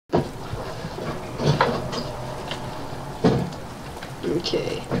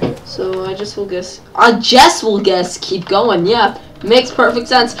Okay, so I just will guess. Keep going. Yeah, makes perfect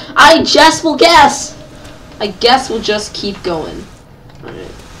sense. I just will guess. I guess we'll just keep going. All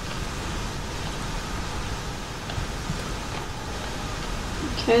right.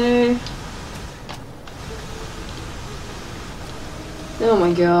 Okay. Oh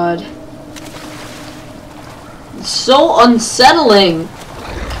my god. It's so unsettling.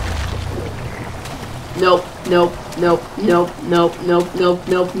 Nope, nope, nope, nope, nope, nope, nope,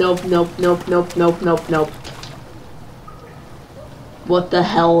 nope, nope, nope, nope, nope, nope, nope, nope. What the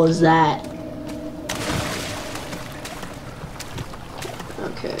hell is that?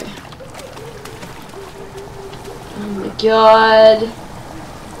 Okay. Oh my god.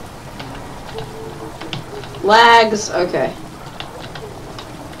 Lags, okay.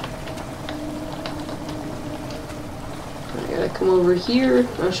 I gotta come over here.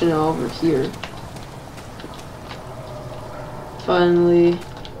 Actually, no, over here. Finally,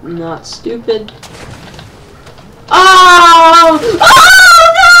 not stupid. Oh! Oh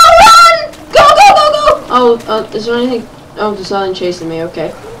no! Run! Go, go, go, go! Oh, is there anything? Oh, there's nothing chasing me.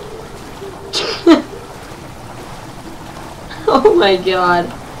 Okay. Oh my god.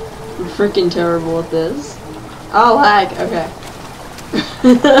 I'm freaking terrible at this. Oh, lag. Okay.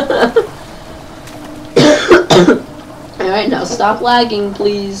 Alright, now stop lagging,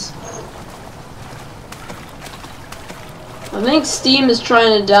 please. I think Steam is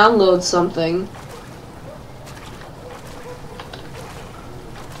trying to download something.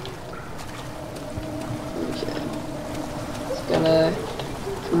 Okay. Just gotta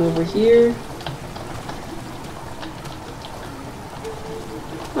come over here.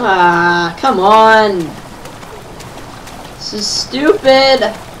 Ah, come on! This is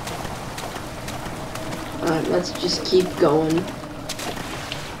stupid! Alright, let's just keep going.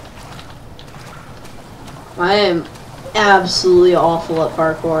 I am absolutely awful at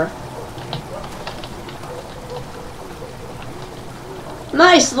parkour.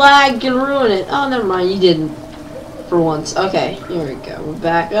 Nice lag, can ruin it. Oh, never mind, you didn't. For once. Okay, here we go. We're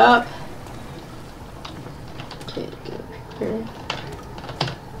back up. Okay, get over here.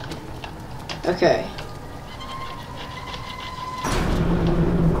 Okay.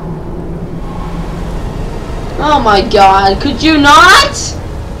 Oh my god, could you not?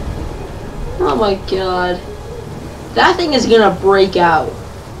 Oh my god. That thing is gonna break out.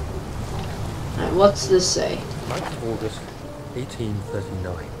 Alright, what's this say? 9th August,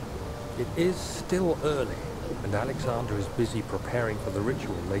 1839. It is still early, and Alexander is busy preparing for the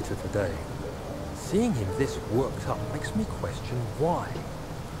ritual later today. Seeing him this worked up makes me question why.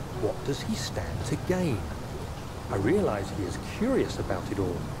 What does he stand to gain? I realize he is curious about it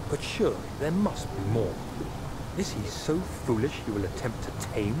all, but surely there must be more. Is he so foolish he will attempt to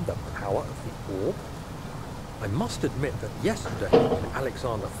tame the power of the orb? I must admit that yesterday, when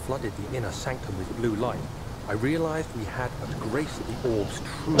Alexander flooded the inner sanctum with blue light, I realized we had but graced the orb's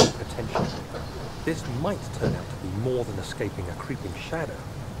true potential. This might turn out to be more than escaping a creeping shadow.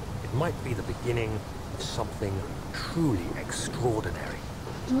 It might be the beginning of something truly extraordinary.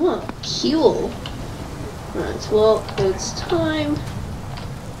 Oh, cool. Alright, well, it's time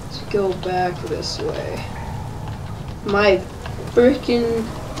to go back this way. My freaking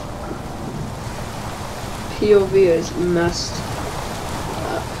POV is messed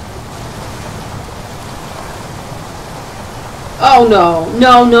up. Oh no,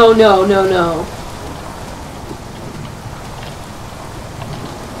 no, no, no, no, no.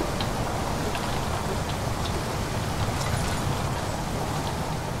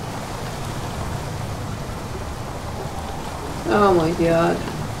 Oh my god.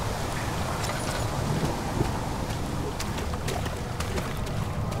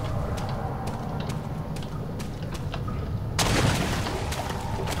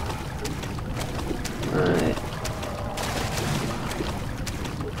 Alright.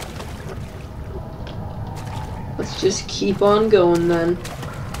 Let's just keep on going then.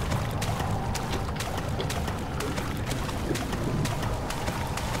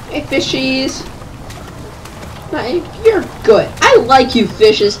 Hey fishies! You're good. I like you,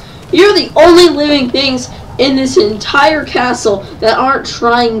 fishes. You're the only living things in this entire castle that aren't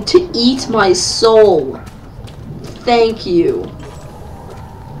trying to eat my soul. Thank you.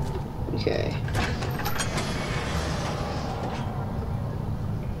 Okay.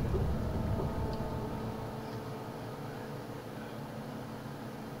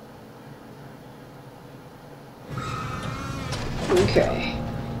 Okay.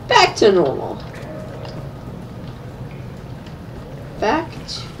 Back to normal. Back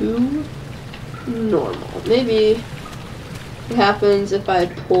to normal. Maybe what happens if I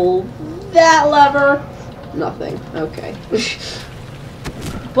pull that lever? Nothing. Okay.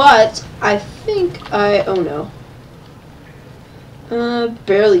 But I think oh no.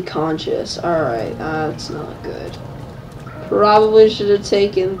 Barely conscious. Alright, that's not good. Probably should have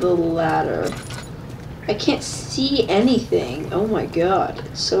taken the ladder. I can't see anything. Oh my god,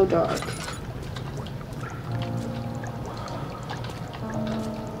 it's so dark.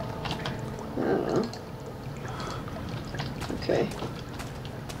 I don't know. Okay.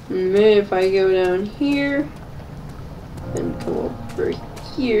 Maybe if I go down here and come over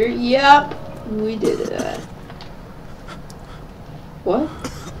here. Yep, we did that. What?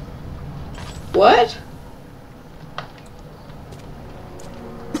 What?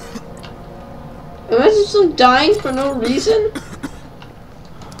 Am I just like dying for no reason?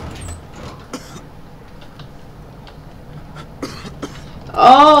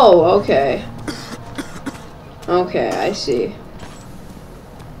 Oh, okay. Okay, I see.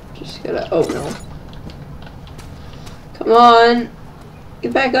 Just gotta, oh no. Come on.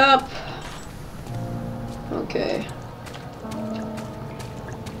 Get back up. Okay.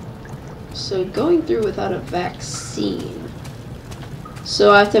 So going through without a vaccine.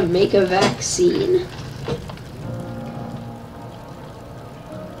 So I have to make a vaccine?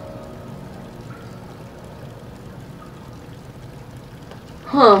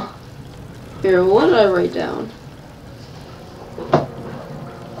 Huh. Here, what did I write down?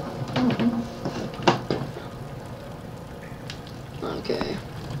 Okay.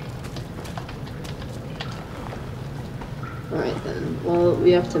 Alright then. Well,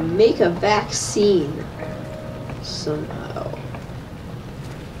 we have to make a vaccine. Somehow.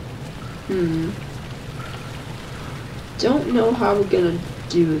 Don't know how we're gonna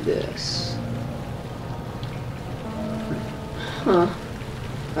do this. Huh.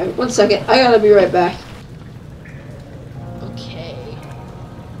 Alright, 1 second. I gotta be right back. Okay.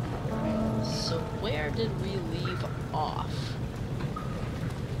 So where did we leave off?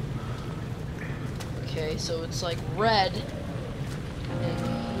 Okay, so it's like red in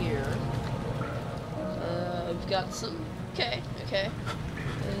here. We've got some. Okay, okay.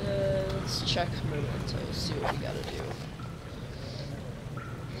 Let's check mementos, see what we gotta do.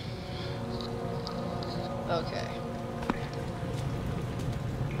 Okay.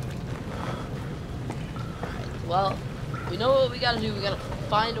 Alright, well, we know what we gotta do. We gotta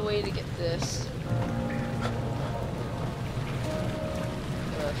find a way to get this. Find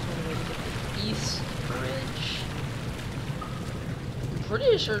a way to get the east bridge. I'm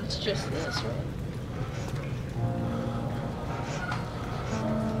pretty sure it's just this, right?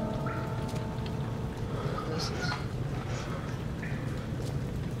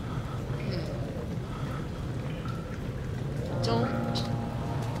 Don't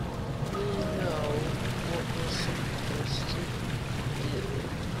really know what we're supposed to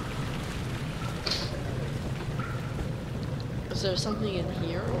do. Is there something in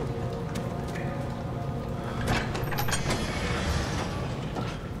here?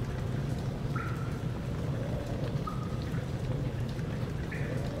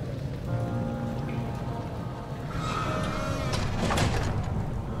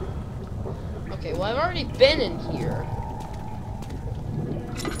 Okay, well I've already been in here.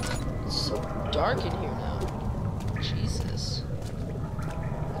 It's so dark in here now. Jesus.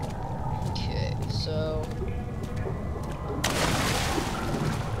 Okay, so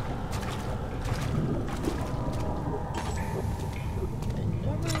I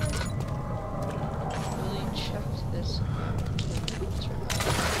never really checked this out.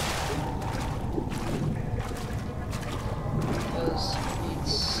 Because it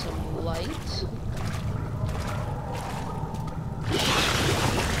needs some light.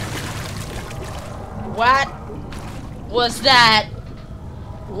 What was that?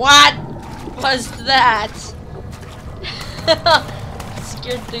 What was that?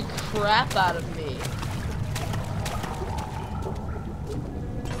 Scared the crap out of me.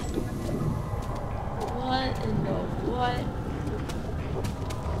 What in the what?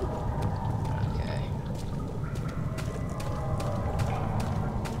 Okay.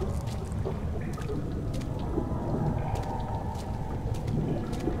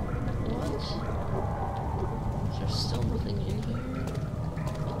 Still nothing in here.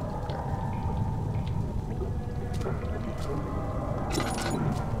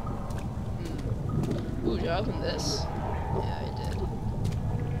 Ooh, did I open this? Yeah, I did.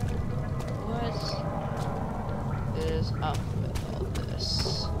 What is up with all this?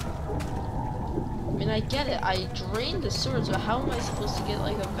 I mean, I get it. I drained the sewers, but how am I supposed to get,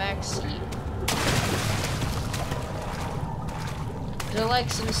 like, a vaccine? Is there, like,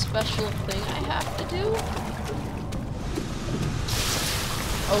 some special thing I have to do?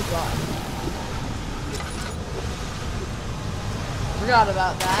 Oh god. Forgot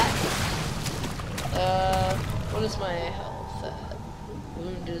about that. What is my health at?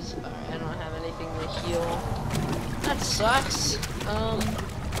 Wound is... Alright, I don't have anything to heal. That sucks.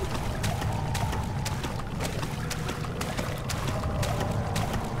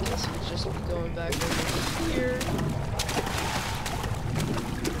 Guess we'll just be going back over here.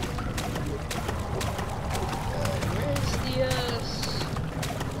 Where's the,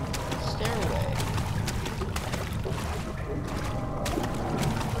 stairway?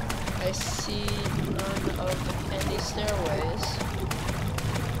 I see none of any stairways.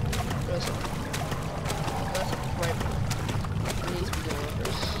 That's right. It needs to be going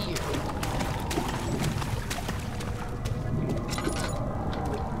over here.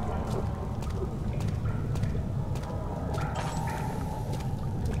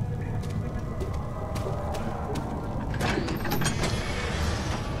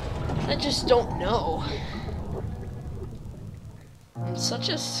 I just don't know. I'm such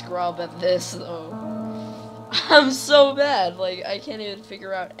a scrub at this, though. I'm so bad. Like, I can't even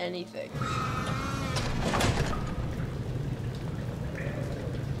figure out anything.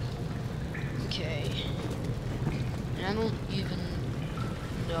 Okay. I don't even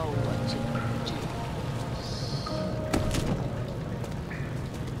know what to do.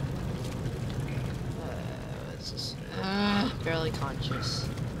 What's this? Barely conscious.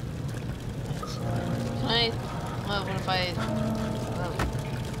 Can I? What if I?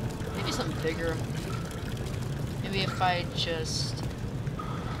 Maybe something bigger. Maybe if I just...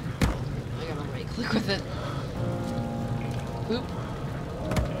 I gotta right click with it. Boop.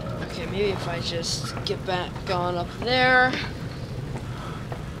 Okay, maybe if I just get back on up there.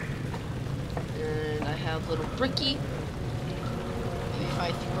 And I have little bricky. Maybe if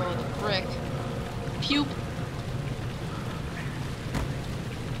I throw the brick. Pew!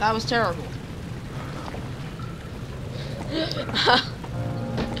 That was terrible.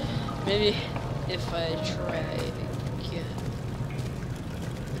 Maybe if I try again.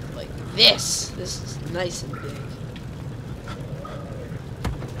 Like this. This is nice and big.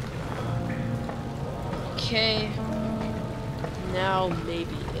 Okay. Now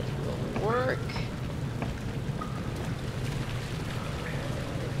maybe it will work.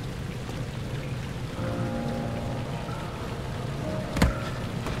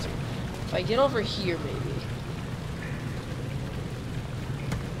 If I get over here, maybe.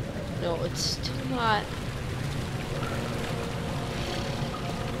 No, it's still not.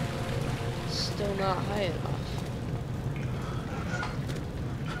 Still not high enough.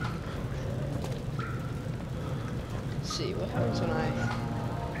 Let's see, what happens when I...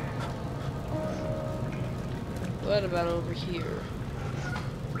 What about over here?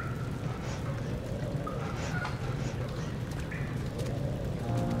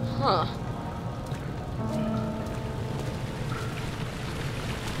 Huh.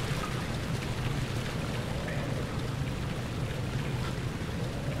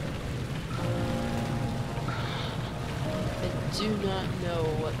 Do not know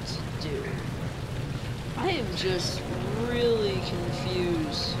what to do. I am just really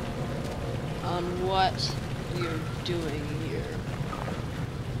confused on what we are doing here.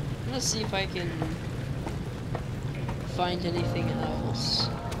 I'm gonna see if I can find anything else.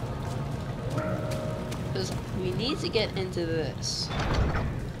 Because we need to get into this,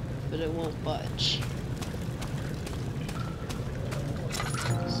 but it won't budge.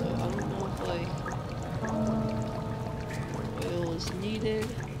 So I don't know if like is needed.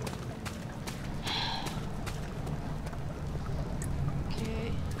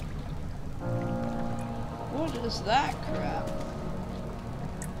 Okay. What is that crap?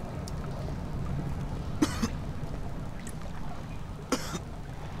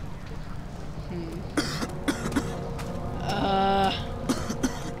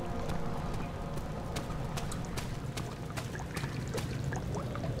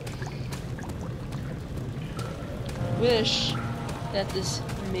 Wish that this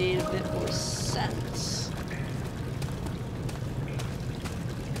made a bit more sense.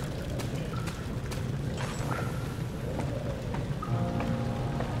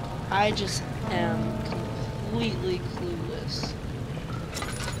 I just am completely clueless.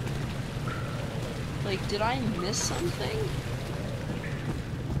 Like, did I miss something?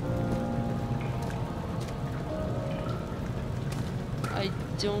 I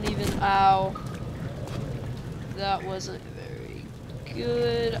don't even... Ow. That wasn't very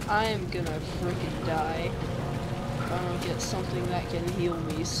good. I am gonna freaking die if I don't get something that can heal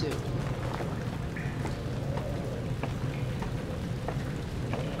me soon.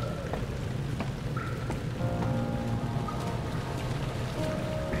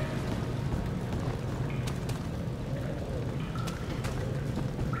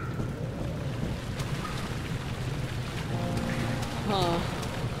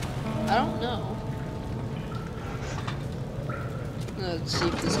 Let's see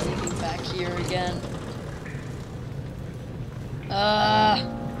if there's anything back here again.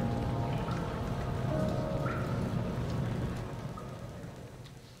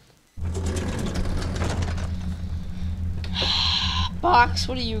 Box,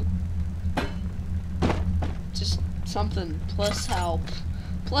 what are you? Just something. Plus help.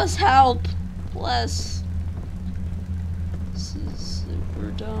 Plus help. Plus. This is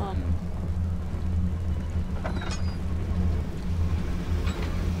super dumb.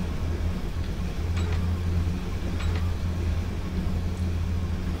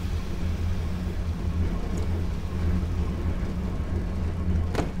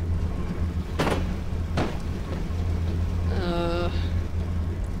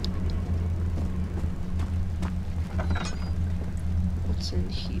 What's in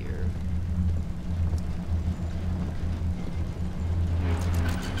here?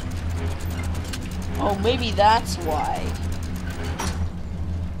 Oh, maybe that's why.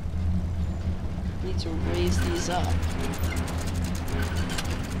 Need to raise these up.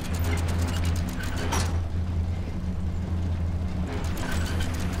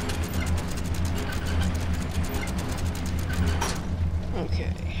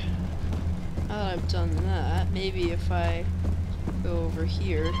 Okay. Now that I've done that, maybe if I go over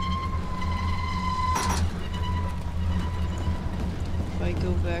here. If I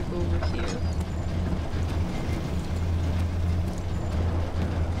go back over here.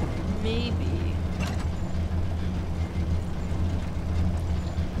 Maybe.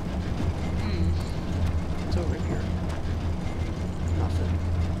 What's over here? Nothing.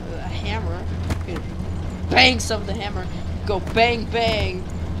 A hammer. Bang some of the hammer. Go bang bang.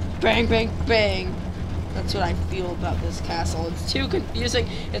 Bang bang bang. That's what I feel about this castle. It's too confusing.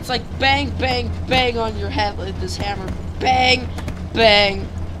 It's like bang bang bang on your head with this hammer. Bang bang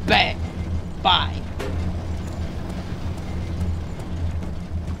bang. Bye.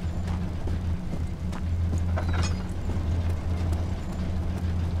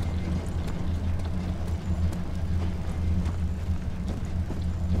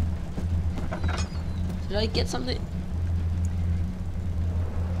 Did I get something?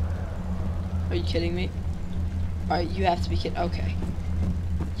 Are you kidding me? Alright, you have to be kidding. Okay.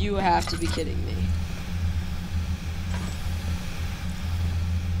 You have to be kidding me.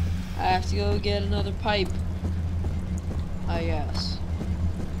 I have to go get another pipe. I guess.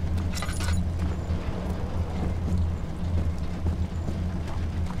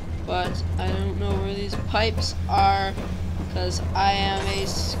 But I don't know where these pipes are because I am a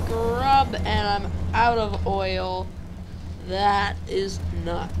scrub and I'm out of oil. That is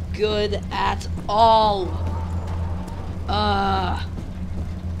not good at all. That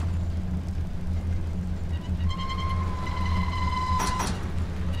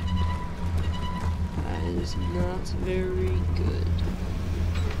is not very good.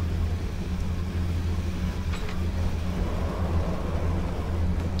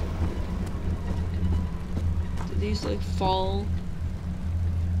 Do these like fall?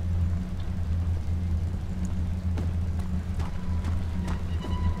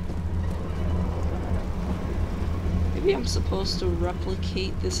 Maybe I'm supposed to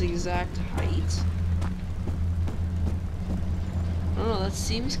replicate this exact height? I don't know, that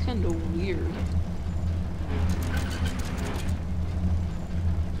seems kind of weird.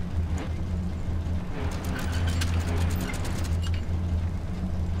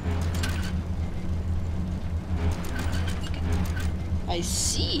 I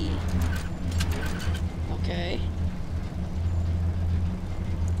see. Okay.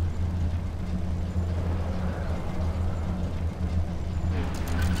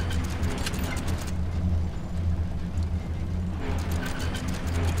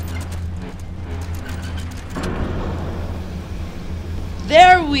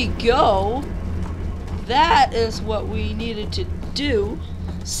 There we go. That is what we needed to do.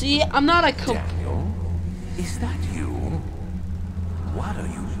 See, I'm not a Daniel, is that you? What are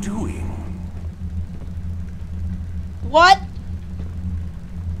you doing? What?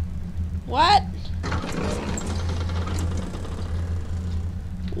 What?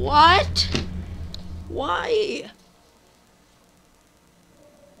 What? Why?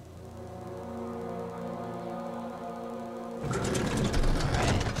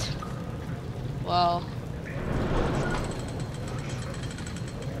 Alright. Well.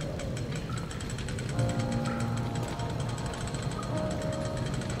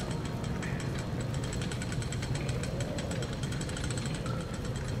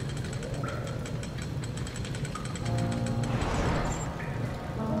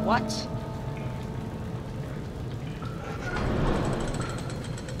 What?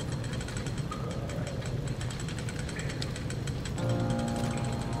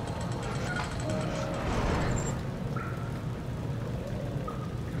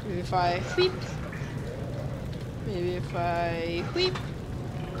 if I whip. Maybe if I whip.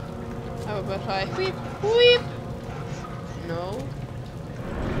 How about if I whip? Whip! No.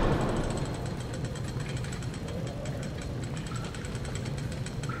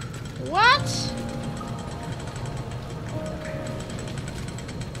 What?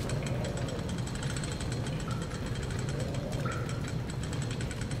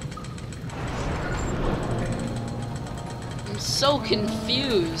 I'm so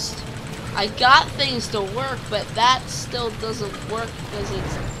confused. I got things to work, but that still doesn't work because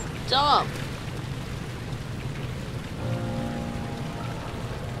it's dumb.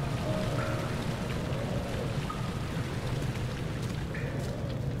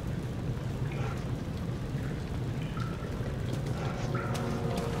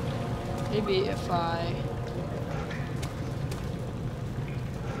 Maybe if I...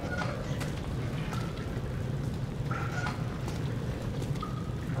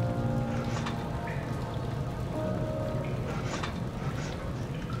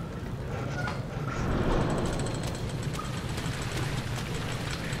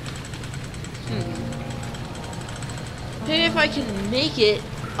 Maybe if I can make it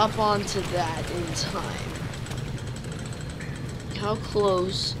up onto that in time. How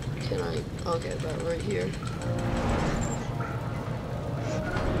close can I... Okay, about right here.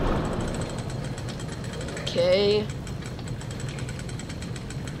 Okay.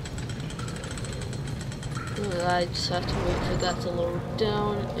 I just have to wait for that to lower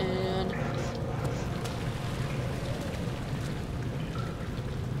down and...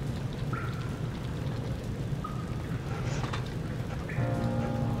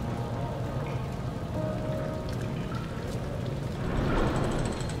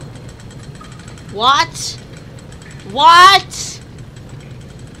 What? What?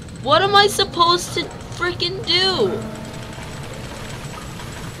 What am I supposed to freaking do?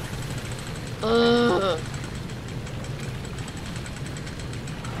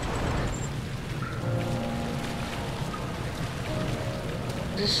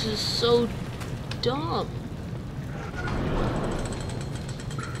 This is so dumb.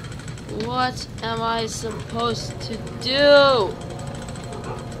 What am I supposed to do?